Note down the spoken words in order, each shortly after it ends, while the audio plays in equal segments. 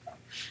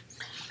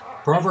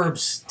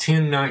Proverbs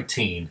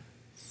 10:19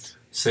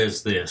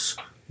 says this,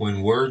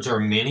 "When words are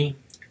many,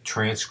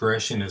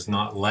 transgression is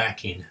not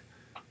lacking,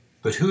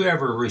 but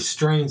whoever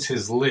restrains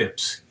his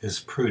lips is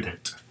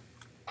prudent."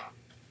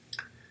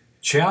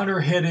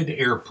 Chowder-headed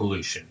air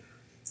pollution.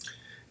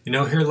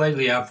 Here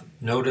lately I've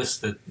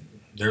noticed that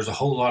there's a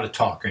whole lot of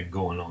talking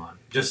going on,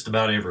 just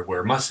about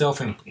everywhere,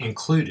 myself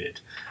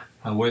included,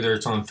 whether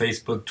it's on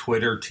Facebook,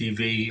 Twitter,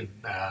 TV,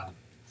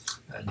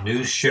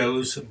 news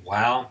shows,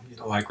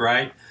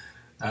 right?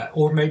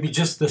 Or maybe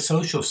just the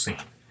social scene.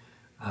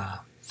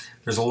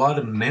 There's a lot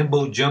of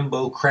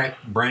mambo-jumbo,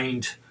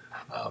 crack-brained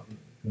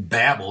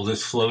babble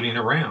that's floating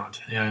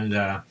around.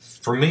 And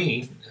for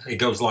me, it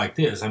goes like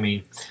this.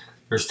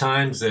 There's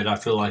times that I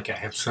feel like I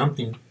have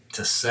something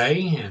to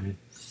say, and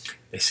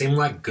they seem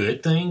like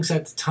good things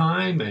at the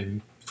time,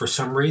 and for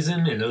some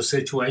reason in those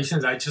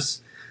situations I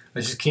just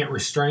can't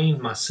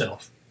restrain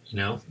myself.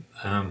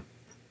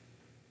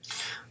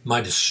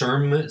 My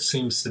discernment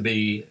seems to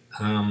be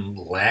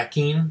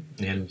lacking,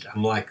 and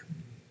I'm like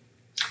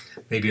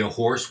maybe a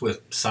horse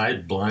with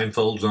side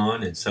blindfolds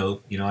on, and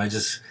so I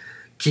just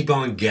keep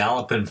on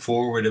galloping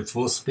forward at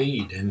full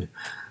speed, and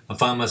I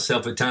find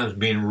myself at times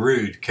being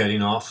rude,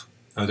 cutting off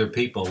other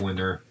people when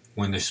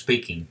they're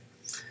speaking.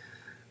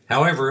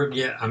 However,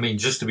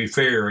 just to be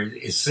fair,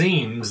 it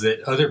seems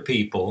that other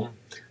people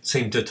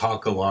seem to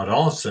talk a lot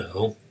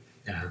also.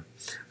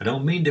 I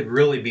don't mean to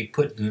really be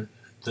putting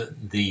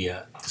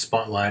the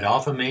spotlight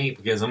off of me,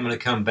 because I'm going to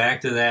come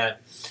back to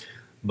that.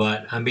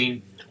 But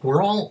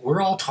we're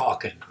all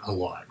talking a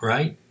lot,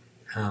 right?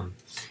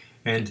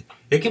 And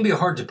it can be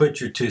hard to put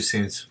your 2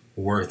 cents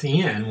worth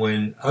in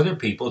when other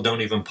people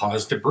don't even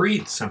pause to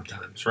breathe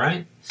sometimes,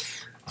 right?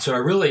 So I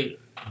really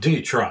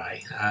do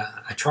try.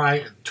 I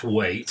try to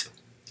wait.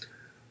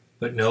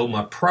 But no,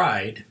 my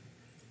pride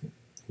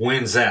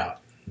wins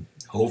out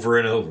over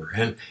and over.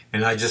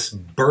 And I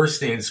just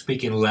burst in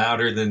speaking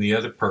louder than the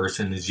other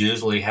person is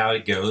usually how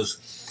it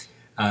goes,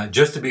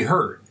 just to be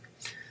heard.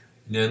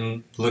 And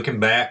then looking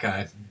back,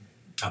 I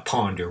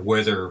ponder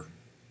whether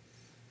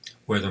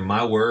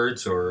my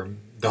words or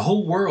the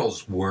whole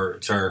world's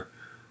words are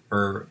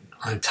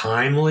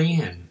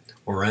untimely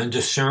or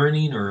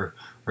undiscerning or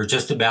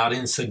just about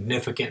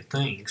insignificant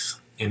things.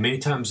 And many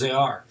times they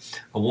are.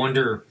 I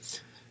wonder,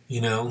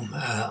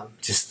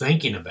 just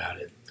thinking about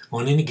it,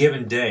 on any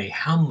given day,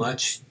 how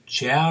much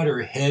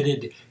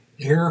chowder-headed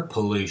air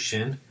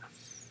pollution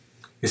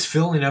is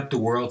filling up the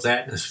world's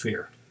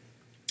atmosphere.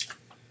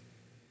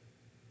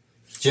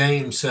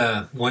 James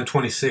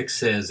 1:26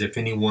 says, "If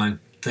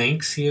anyone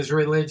thinks he is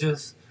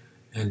religious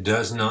and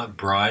does not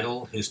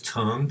bridle his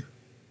tongue,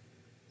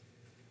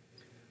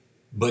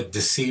 but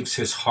deceives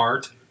his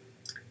heart,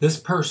 this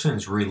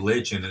person's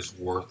religion is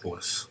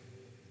worthless."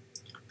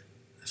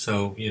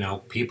 So,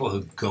 people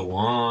who go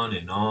on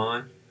and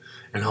on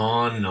and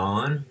on and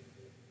on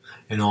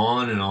and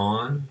on and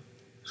on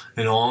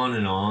and on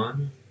and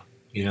on,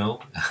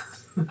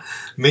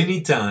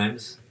 many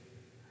times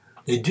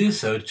they do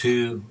so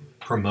to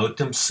promote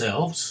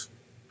themselves,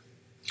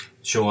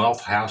 show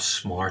off how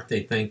smart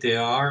they think they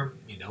are.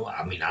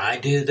 I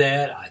do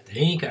that. I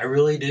think I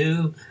really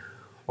do.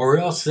 Or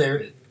else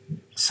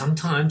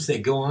sometimes they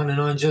go on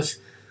and on just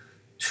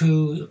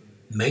to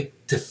make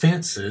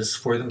defenses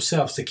for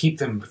themselves to keep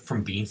them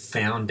from being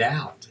found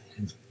out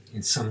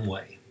in some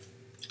way.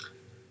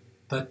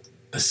 But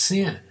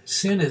sin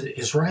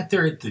is right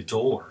there at the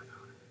door.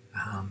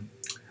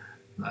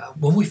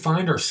 When we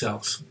find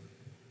ourselves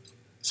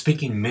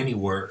speaking many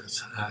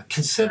words,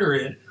 consider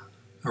it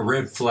a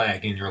red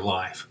flag in your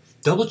life.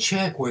 Double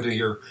check whether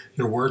your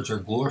words are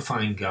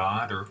glorifying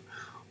God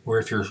or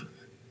if you're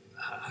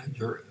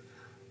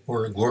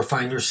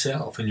glorifying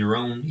yourself and your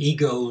own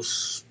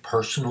ego's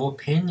personal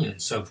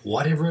opinions of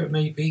whatever it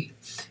may be.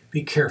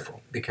 Be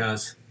careful,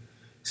 because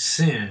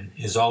sin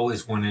is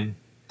always wanting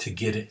to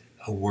get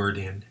a word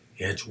in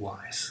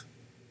edgewise.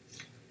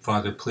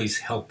 Father, please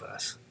help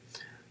us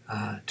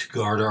to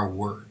guard our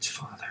words,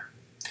 Father,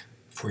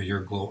 for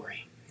your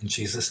glory. In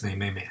Jesus'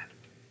 name, amen.